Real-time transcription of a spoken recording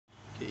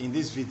In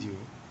this video,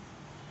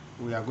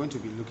 we are going to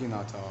be looking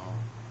at our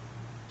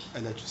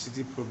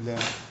electricity problem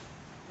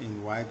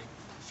in WAEC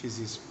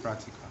Physics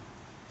Practical.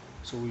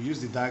 So we use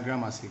the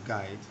diagram as a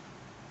guide.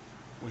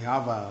 We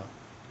have a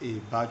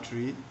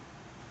battery,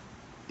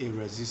 a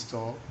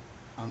resistor,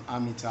 an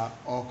ammeter,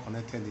 all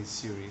connected in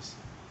series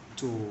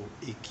to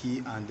a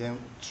key, and then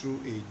through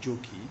a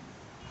jockey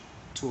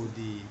to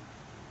the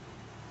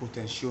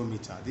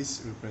potentiometer.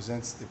 This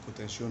represents the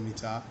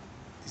potentiometer.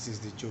 This is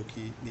the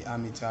jockey, the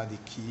ammeter, the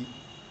key,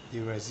 the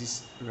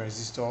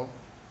resistor,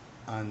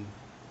 and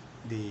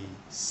the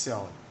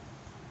cell.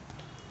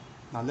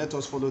 Now let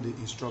us follow the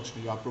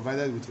instruction. You are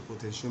provided with a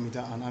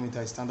potentiometer, an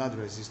ammeter, a standard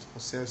resistor,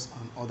 cells,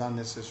 and other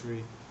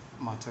necessary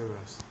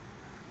materials.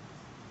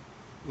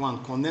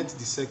 1. Connect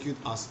the circuit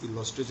as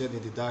illustrated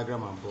in the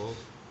diagram above.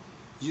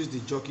 Use the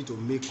jockey to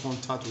make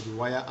contact with the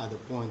wire at the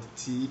point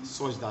T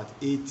such that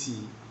AT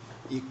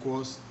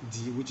equals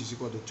D, which is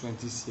equal to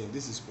 20 cm.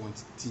 This is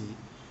point T.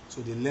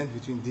 So the length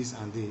between this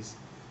and this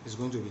is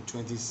going to be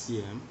 20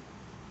 cm.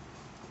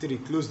 3.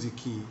 Close the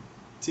key.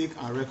 Take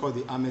and record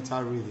the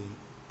ammeter reading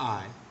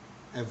I.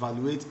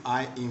 Evaluate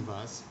I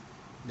inverse.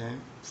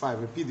 Then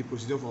 5. Repeat the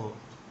procedure for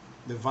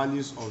the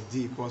values of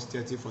D equals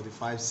 30,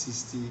 45,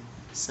 60,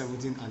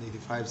 17, and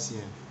 85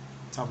 cm.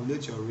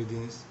 Tabulate your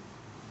readings.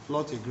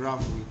 Plot a graph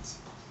with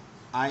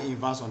I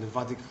inverse on the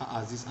vertical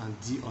axis and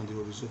D on the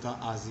horizontal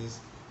axis.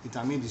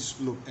 Determine the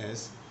slope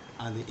S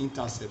and the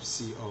intercept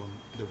C on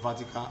the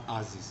vertical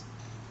axis.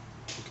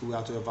 Okay, we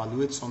have to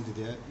evaluate something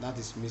there that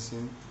is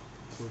missing.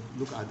 So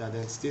look at that,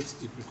 then state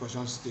the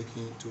precautions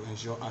taken to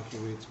ensure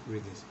accurate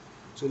readings.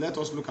 So let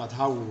us look at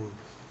how we will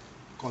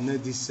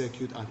connect this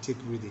circuit and take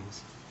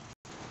readings.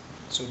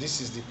 So this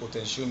is the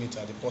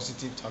potentiometer, the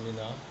positive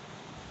terminal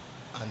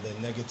and the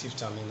negative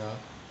terminal.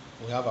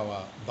 We have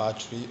our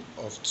battery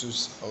of 2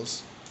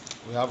 cells.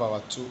 We have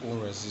our 2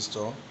 ohm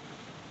resistor.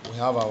 We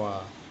have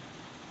our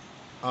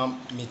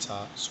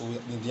ammeter. So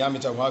in the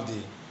ammeter we have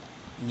the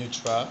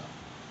neutral,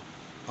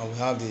 and we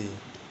have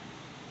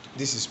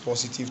this is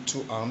positive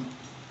 2 amp,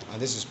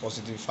 and this is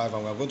positive 5,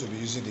 and we are going to be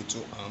using the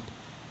 2 amp.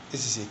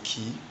 This is a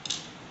key,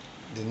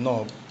 the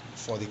knob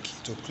for the key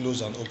to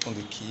close and open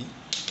the key.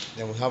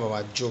 Then we have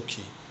our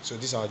jockey. So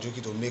this is our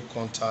jockey to make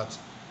contact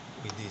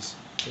with this.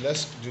 So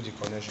let's do the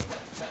connection.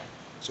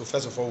 So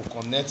first of all,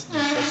 we'll connect the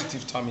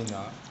positive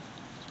terminal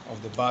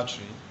of the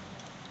battery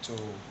to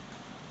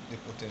the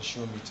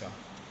potentiometer.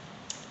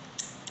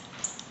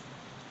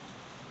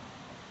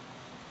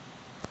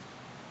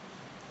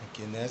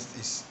 Okay, next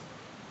is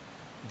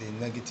the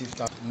negative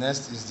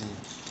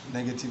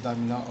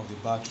terminal of the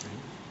battery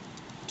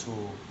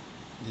to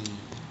the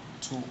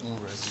 2 ohm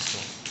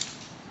resistor.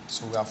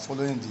 So we are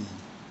following the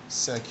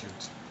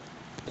circuit.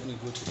 Let me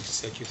go to the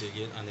circuit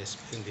again and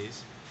explain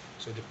this.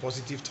 So the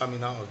positive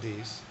terminal of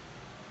this,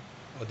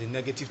 or the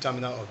negative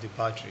terminal of the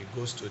battery,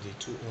 goes to the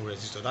 2 ohm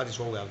resistor. That is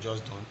what we have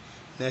just done.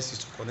 Next is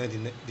to connect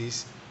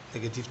this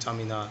negative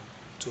terminal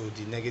to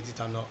the negative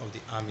terminal of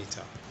the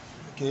ammeter.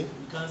 Okay,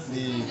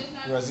 the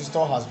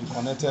resistor has been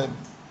connected,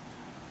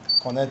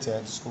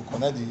 so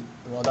connect the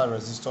other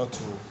resistor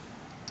to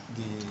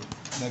the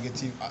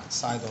negative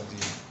side of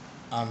the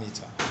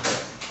ammeter.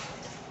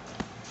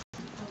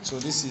 So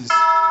this is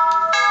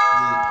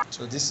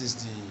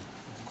the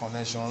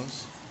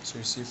connections. So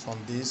you see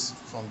from this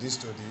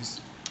to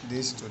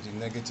this to the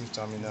negative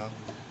terminal,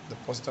 the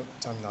positive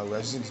terminal, we are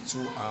using the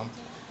 2 amp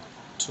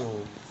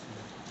to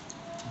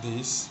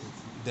this,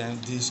 then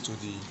this to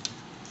the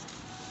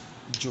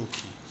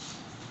jockey.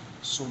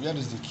 So where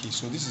is the key?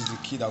 So this is the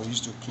key that we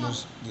use to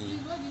close the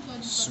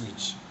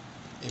switch.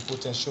 A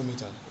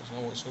potentiometer.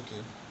 It's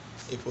okay.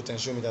 A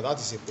potentiometer. That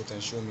is a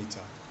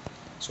potentiometer.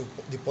 So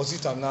the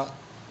positive terminal,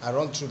 I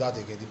run through that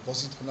again. The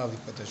positive terminal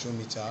of the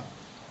potentiometer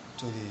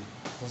to the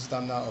positive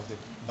terminal of the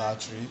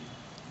battery,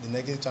 the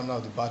negative terminal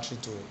of the battery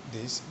to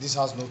this. This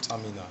has no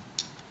terminal.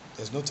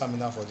 There's no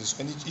terminal for this.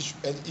 And each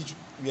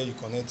where you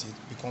connect it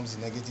becomes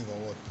the negative or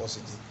what?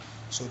 Positive.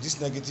 So this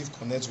negative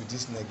connects with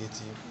this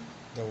negative.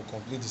 Then we'll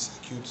complete the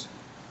circuit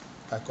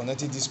by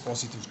connecting this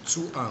positive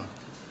 2 amp.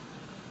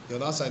 The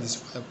other side is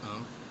 5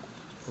 amp.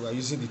 We are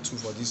using the 2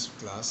 for this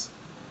class.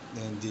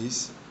 Then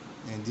this,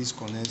 and this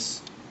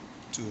connects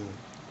to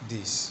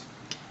this.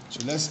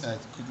 So let's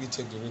quickly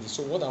take the readings.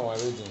 So what are our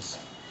readings?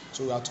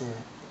 So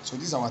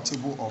this is our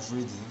table of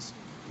readings.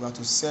 We have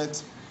to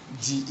set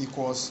D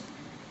equals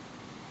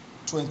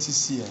 20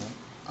 cm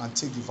and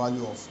take the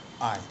value of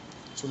I.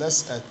 So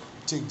let's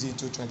take D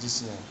to 20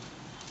 cm.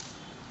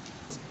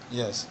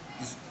 Yes,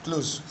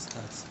 close.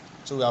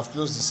 So we have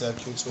closed the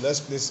circuit. So let's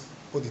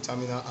put the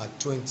terminal at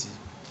 20.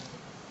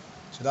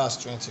 So that's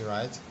 20,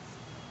 right?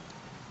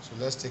 So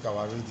let's take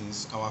our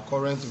readings. Our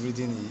current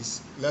reading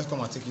is, let's come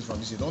and take it from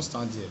this. You don't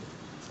stand here.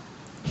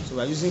 So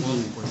we are using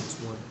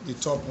the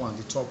top one.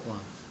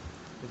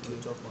 Okay,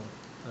 top one.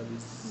 That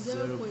is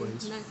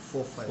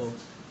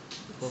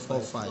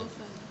 0.45.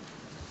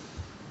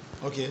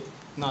 Okay,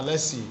 now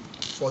let's see.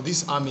 For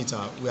this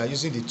ammeter, we are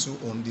using the 2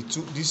 ohm.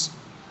 This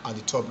at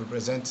the top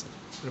represents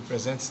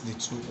the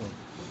 2 ohm.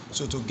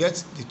 So to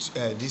get the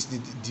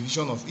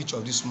division of each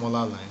of these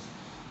smaller lines,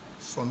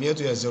 from here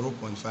to here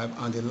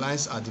 0.5, and the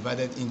lines are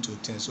divided into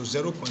 10. So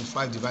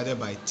 0.5 divided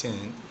by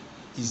 10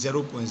 is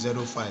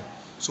 0.05.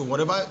 So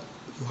whatever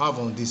you have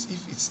on this,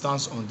 if it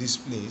stands on this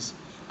place,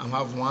 and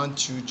have 1,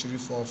 2, 3,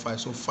 4, 5,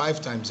 so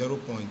 5 times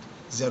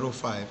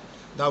 0.05,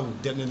 that will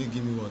definitely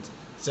give me what?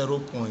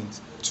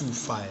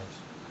 0.25.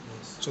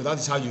 So that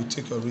is how you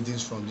take your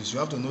readings from this. You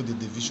have to know the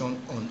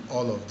division on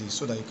all of this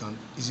so that you can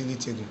easily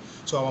take it.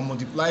 So our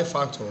multiply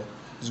factor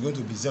is going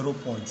to be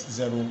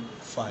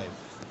 0.05.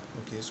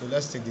 Okay, so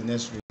let's take the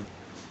next reading.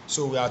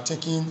 So we are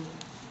taking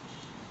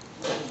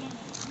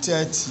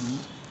 30.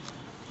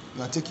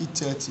 We are taking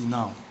 30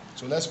 now.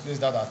 So let's place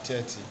that at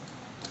 30.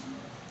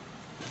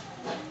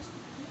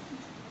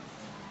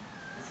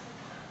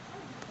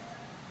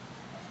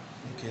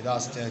 Okay,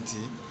 that's 30.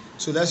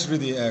 So let's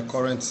read the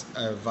current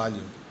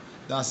value.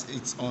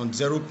 It's on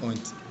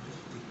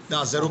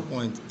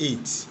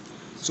 0.8.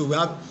 So we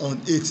have on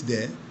 8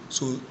 there.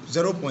 So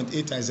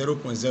 0.8 times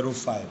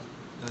 0.05.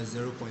 That's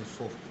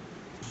 0.4.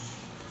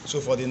 So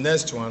for the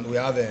next one, we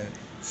have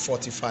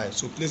 45.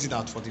 So place it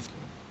at 45.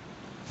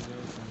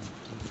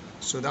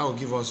 So that will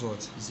give us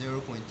what?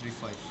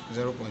 0.35.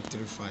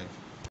 0.35.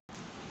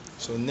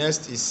 So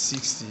next is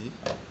 60.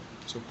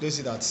 So place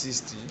it at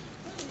 60.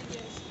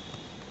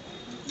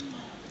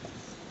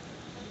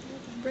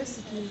 Press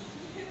it, please.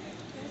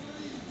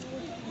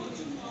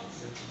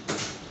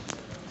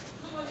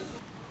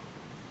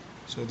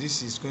 So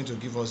this is going to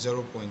give us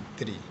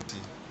 0.3.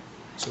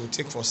 So we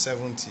take for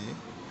 70.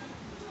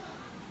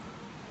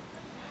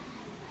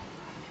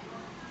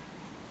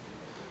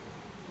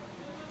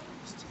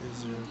 Still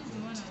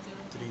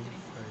 0.35.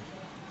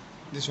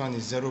 This one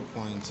is 0.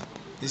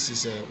 This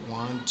is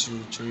 1,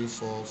 2, 3,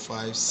 4,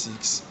 5,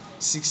 6.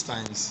 6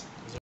 times.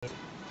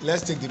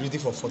 Let's take the reading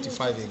for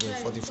 45 again.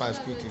 45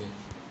 quickly.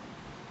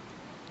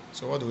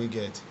 So what do we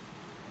get?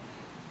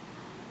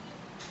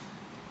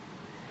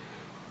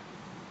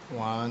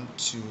 1,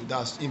 2.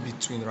 That's in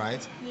between,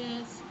 right?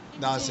 Yes.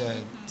 That's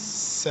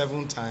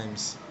 7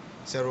 times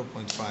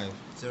 0.5.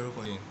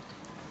 0.8.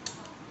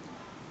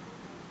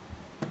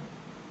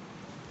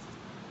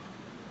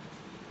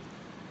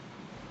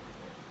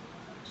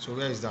 So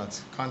where is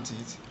that? Count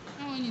it.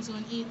 That one is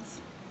on 8.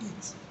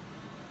 8.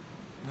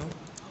 No?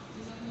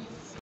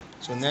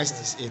 So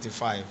next is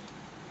 85.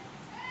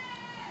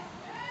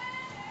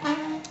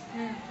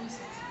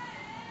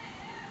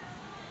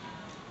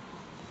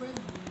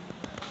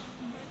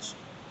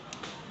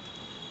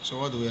 So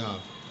what do we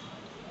have?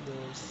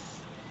 That's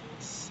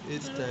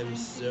 8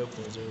 times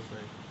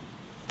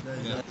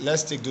 0.05.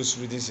 Let's take those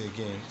readings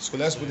again. So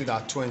let's put it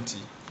at 20.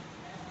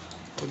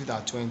 Put it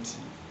at 20.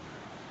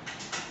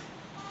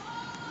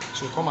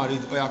 So come and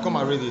read. Oh yeah, come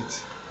and read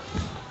it.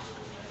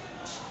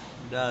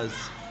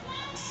 That's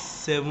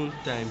 7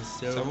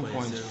 times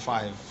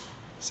 0.05.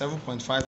 7.5. 7.5